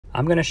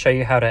I'm going to show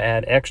you how to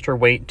add extra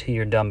weight to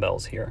your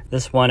dumbbells here.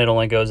 This one, it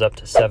only goes up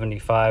to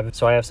 75.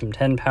 So I have some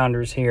 10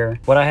 pounders here.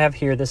 What I have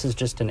here, this is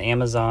just an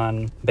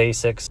Amazon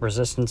Basics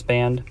resistance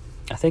band.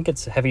 I think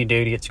it's heavy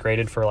duty. It's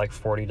graded for like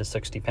 40 to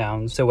 60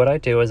 pounds. So what I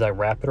do is I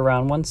wrap it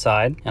around one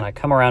side and I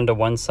come around to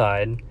one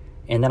side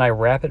and then I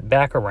wrap it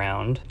back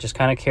around, just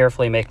kind of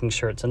carefully making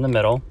sure it's in the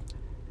middle,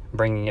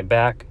 bringing it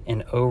back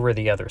and over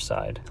the other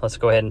side. Let's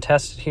go ahead and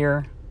test it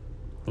here.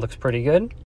 Looks pretty good.